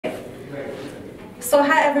So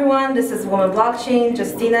hi everyone, this is Woman Blockchain,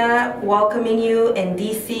 Justyna, welcoming you in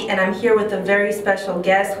DC, and I'm here with a very special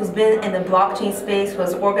guest who's been in the blockchain space, who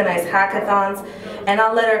has organized hackathons, and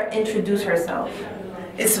I'll let her introduce herself.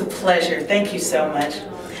 It's a pleasure. Thank you so much.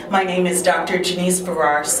 My name is Dr. Jeannice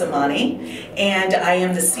Samani, and I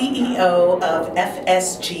am the CEO of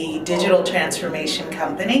FSG Digital Transformation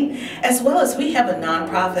Company, as well as we have a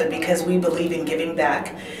nonprofit because we believe in giving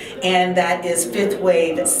back, and that is Fifth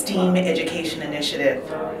Wave STEAM Education Initiative.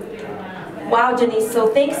 Wow, Jeannice, so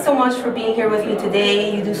thanks so much for being here with me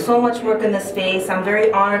today. You do so much work in this space. I'm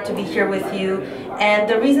very honored to be here with you. And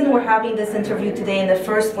the reason we're having this interview today in the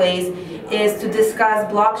first place is to discuss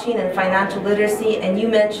blockchain and financial literacy. And you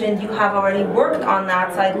mentioned you have already worked on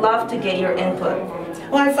that, so I'd love to get your input.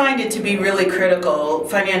 Well, I find it to be really critical.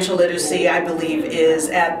 Financial literacy, I believe, is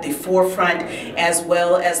at the forefront as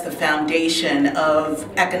well as the foundation of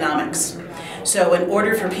economics. So in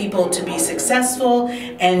order for people to be successful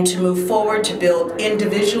and to move forward to build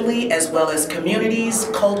individually as well as communities,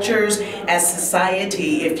 cultures, as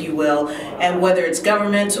society, if you will, and whether it's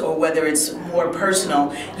government or whether it's more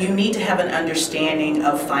personal, you need to have an understanding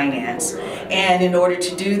of finance. And in order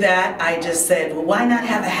to do that, I just said, well, why not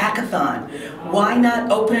have a hackathon? Why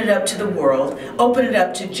not open it up to the world, open it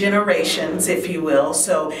up to generations, if you will?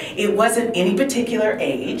 So it wasn't any particular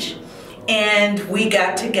age. And we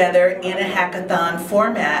got together in a hackathon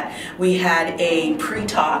format. We had a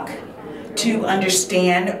pre-talk to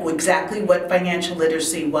understand exactly what financial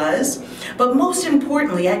literacy was. But most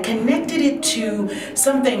importantly, I connected it to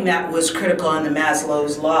something that was critical in the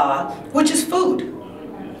Maslow's law, which is food.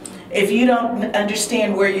 If you don't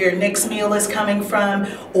understand where your next meal is coming from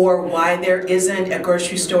or why there isn't a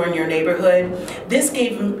grocery store in your neighborhood, this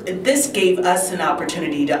gave us an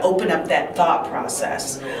opportunity to open up that thought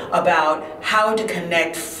process about how to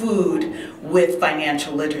connect food with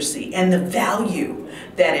financial literacy and the value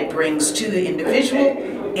that it brings to the individual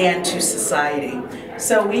and to society.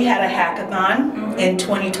 So we had a hackathon in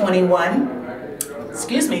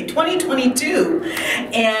 2022,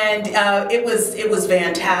 and it was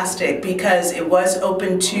fantastic because it was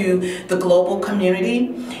open to the global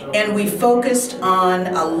community, and we focused on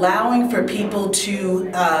allowing for people to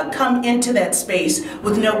come into that space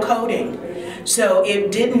with no coding. So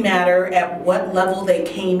it didn't matter at what level they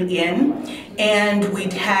came in, and we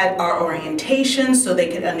had our orientation so they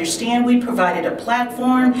could understand. We provided a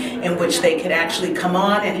platform in which they could actually come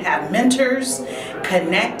on and have mentors,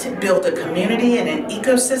 connect, build a community and an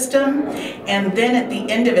ecosystem, and then at the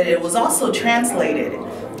end of it, it was also translated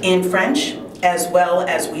in French as well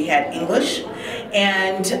as we had English.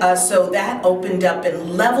 And so that opened up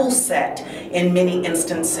and level set in many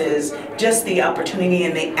instances just the opportunity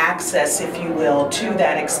and the access, if you will, to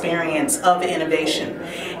that experience of innovation.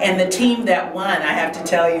 And the team that won, I have to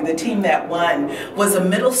tell you, the team that won was a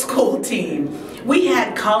middle school team. We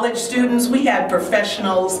had college students, we had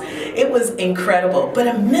professionals. It was incredible. But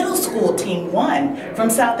a middle school team won from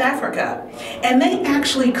South Africa. And they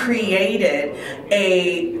actually created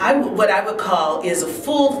what I would call is a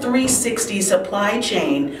full 360 supply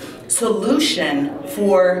chain solution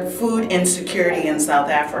for food insecurity in South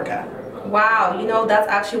Africa. Wow, you know, that's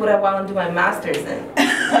actually what I want to do my master's in.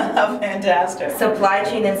 Fantastic. Supply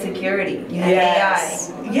chain and security and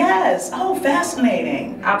yes. AI. Yes. Oh,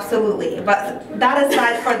 fascinating. Absolutely. But that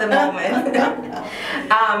aside for the moment.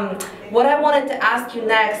 What I wanted to ask you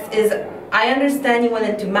next is, I understand you went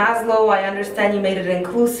into Maslow, I understand you made it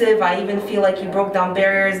inclusive, I even feel like you broke down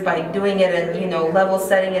barriers by doing it and, you know, level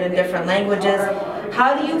setting it in different languages.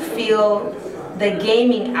 How do you feel the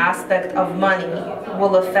gaming aspect of money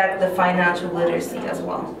will affect the financial literacy as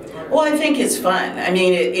well? Well, I think it's fun. I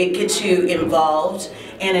mean, it gets you involved,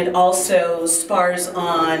 and it also spars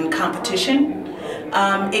on competition.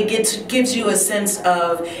 It gives you a sense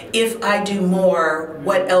of, if I do more,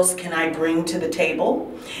 what else can I bring to the table?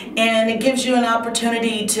 And it gives you an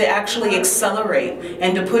opportunity to actually accelerate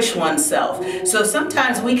and to push oneself. So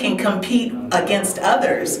sometimes we can compete against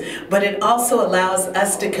others, but it also allows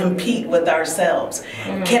us to compete with ourselves.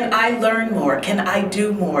 Can I learn more? Can I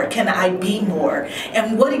do more? Can I be more?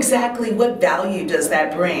 And what value does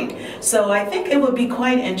that bring? So I think it would be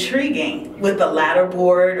quite intriguing with a ladder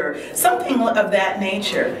board or something of that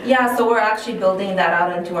nature. Yeah, so we're actually building that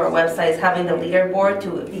out into our websites, having the leaderboard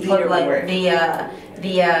to put like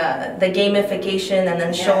the gamification and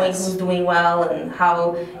then showing who's doing well and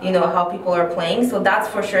how, you know, how people are playing. So that's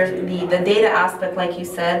for sure. The data aspect, like you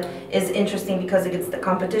said, is interesting because it gets the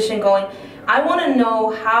competition going. I want to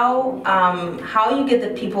know how you get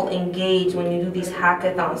the people engaged when you do these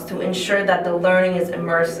hackathons to ensure that the learning is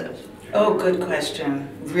immersive. Oh, good question.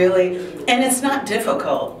 Really? And it's not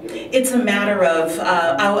difficult. It's a matter of,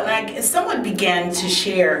 someone began to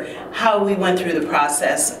share how we went through the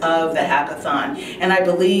process of the hackathon. And I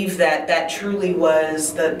believe that that truly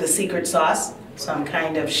was the secret sauce. So I'm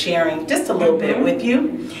kind of sharing just a little bit with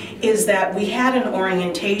you, is that we had an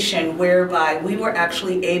orientation whereby we were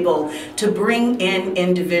actually able to bring in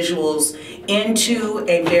individuals into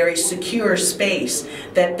a very secure space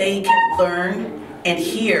that they could learn and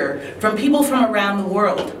hear from people from around the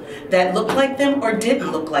world that look like them or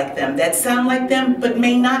didn't look like them, that sound like them but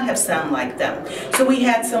may not have sound like them. So we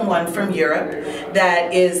had someone from Europe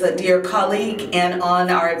that is a dear colleague and on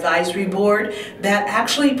our advisory board that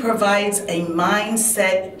actually provides a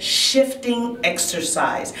mindset shifting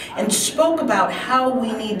exercise and spoke about how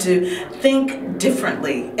we need to think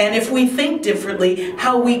differently, and if we think differently,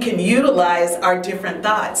 how we can utilize our different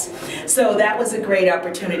thoughts. So that was a great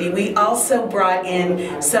opportunity. We also brought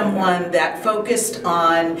in someone that focused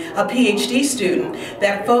on a PhD student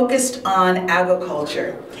that focused on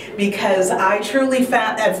agriculture, because I truly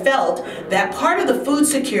felt that part of the food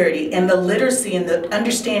security and the literacy and the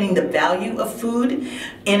understanding the value of food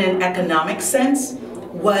in an economic sense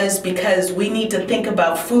was because we need to think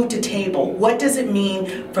about food to table. What does it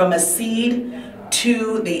mean from a seed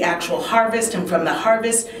to the actual harvest, and from the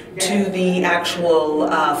harvest to the actual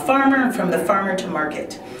farmer, and from the farmer to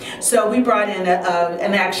market? So we brought in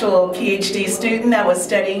an actual PhD student that was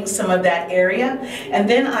studying some of that area, and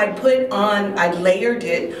then I layered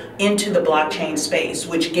it into the blockchain space,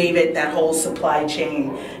 which gave it that whole supply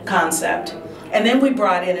chain concept. And then we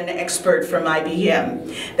brought in an expert from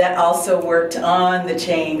IBM that also worked on the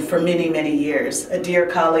chain for many, many years, a dear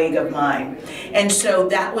colleague of mine. And so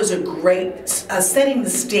that was a great setting the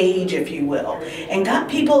stage, if you will, and got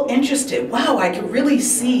people interested. Wow, I could really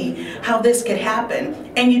see how this could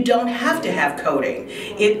happen. And you don't have to have coding,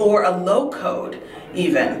 or a low code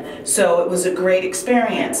even. So it was a great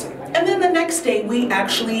experience. And then the next day we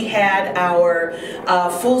actually had our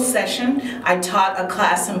full session. I taught a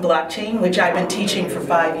class in blockchain, which I've been teaching for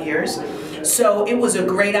 5 years. So it was a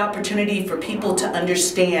great opportunity for people to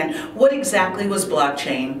understand what exactly was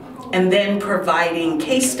blockchain, and then providing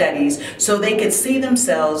case studies so they could see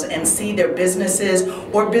themselves and see their businesses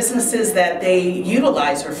or businesses that they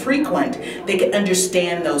utilize or frequent. They could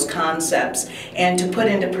understand those concepts and to put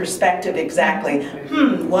into perspective exactly,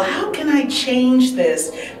 well, how can I change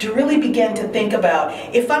this to really begin to think about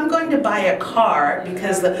if I'm going to buy a car,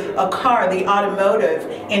 because the automotive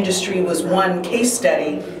industry was one case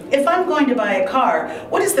study. If I'm going to buy a car,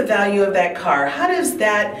 what is the value of that car? How does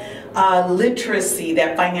that literacy,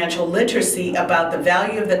 that financial literacy about the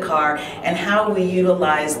value of the car and how we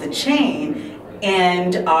utilize the chain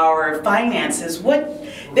and our finances,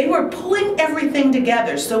 they were pulling everything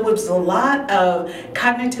together. So it was a lot of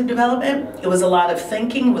cognitive development, it was a lot of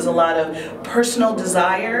thinking, it was a lot of personal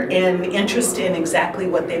desire and interest in exactly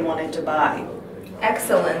what they wanted to buy.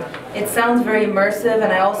 Excellent. It sounds very immersive,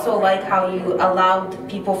 and I also like how you allowed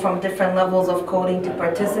people from different levels of coding to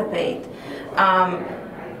participate.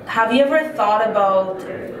 Have you ever thought about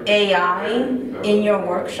AI in your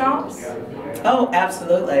workshops? Oh,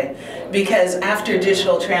 absolutely. Because after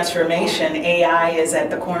digital transformation, AI is at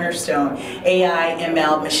the cornerstone. AI,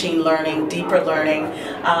 ML, machine learning, deeper learning.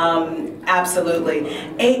 Absolutely.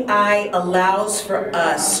 AI allows for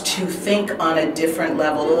us to think on a different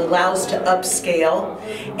level. It allows to upscale,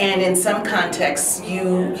 and in some contexts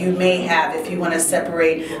you may have, if you want to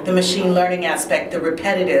separate the machine learning aspect, the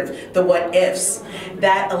repetitive, the what ifs,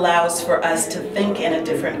 that allows for us to think in a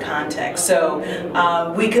different context. So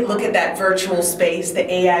we could look at that virtual space, the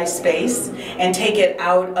AI space, and take it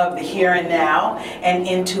out of the here and now and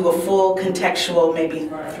into a full contextual, maybe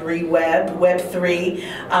Web3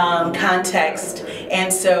 context.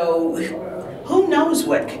 And so who knows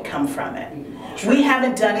what could come from it? We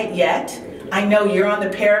haven't done it yet. I know you're on the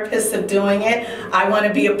precipice of doing it. I want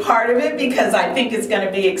to be a part of it because I think it's going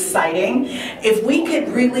to be exciting. If we could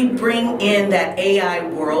really bring in that AI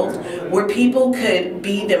world where people could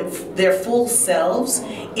be their full selves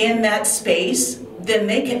in that space, then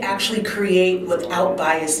they could actually create without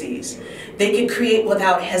biases. They could create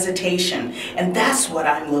without hesitation, and that's what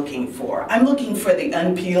I'm looking for. I'm looking for the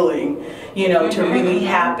unpeeling, to really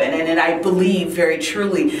happen, and I believe very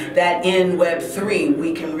truly that in Web3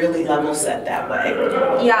 we can really level set that way.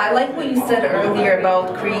 Yeah, I like what you said earlier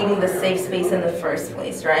about creating the safe space in the first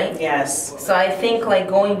place, right? Yes. So I think, like,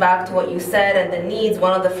 going back to what you said and the needs,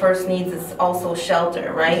 one of the first needs is also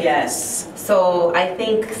shelter, right? Yes. So I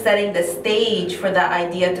think setting the stage for that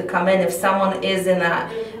idea to come in, if someone is in a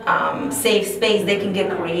safe space, they can get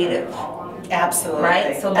creative. Absolutely.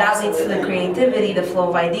 Right? So that leads to the creativity, the flow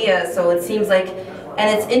of ideas. So it seems like, and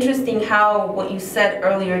it's interesting how what you said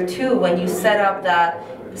earlier too, when you set up that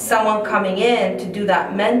someone coming in to do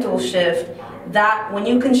that mental shift, that when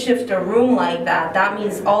you can shift a room like that, that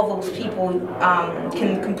means all those people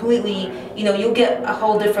can completely, you know, you'll get a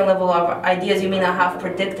whole different level of ideas you may not have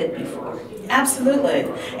predicted before. Absolutely.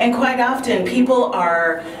 And quite often people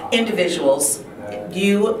are individuals,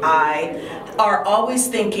 you, I, are always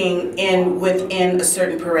thinking within a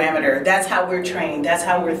certain parameter. That's how we're trained, that's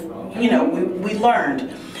how we're, you know, we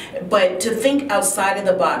learned. But to think outside of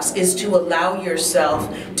the box is to allow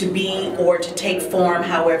yourself to be or to take form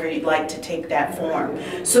however you'd like to take that form.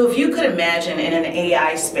 So if you could imagine in an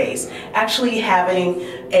AI space actually having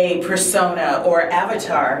a persona or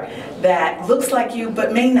avatar that looks like you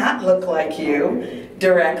but may not look like you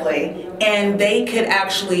directly, and they could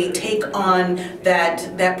actually take on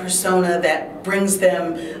that persona that brings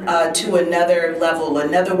them to another level,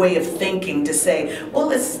 another way of thinking, to say, well,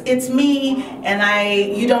 it's me,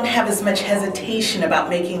 and you don't have as much hesitation about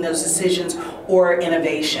making those decisions or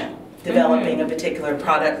innovation, developing a particular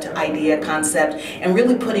product, idea, concept, and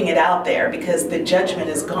really putting it out there because the judgment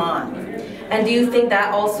is gone. And do you think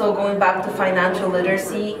that also, going back to financial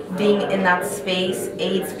literacy, being in that space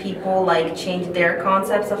aids people like change their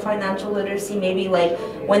concepts of financial literacy? Maybe like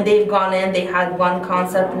when they've gone in, they had one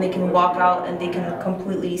concept and they can walk out and they can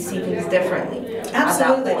completely see things differently.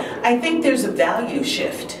 Absolutely. I think there's a value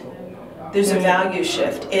shift. There's a value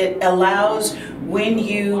shift. It allows, when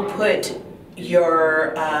you put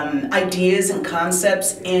your ideas and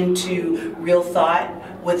concepts into real thought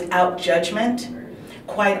without judgment,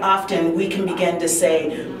 quite often we can begin to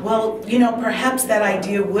say, well, you know, perhaps that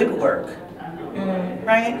idea would work,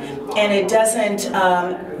 right? And it doesn't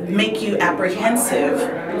make you apprehensive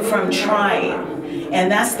from trying.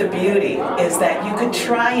 And that's the beauty, is that you could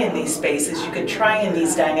try in these spaces, you could try in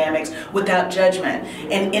these dynamics without judgment,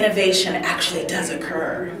 and innovation actually does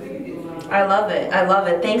occur. I love it. I love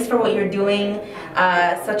it. Thanks for what you're doing.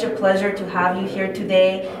 Such a pleasure to have you here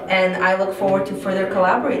today, and I look forward to further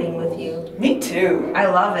collaborating with you. Me too. I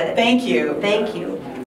love it. Thank you. Thank you.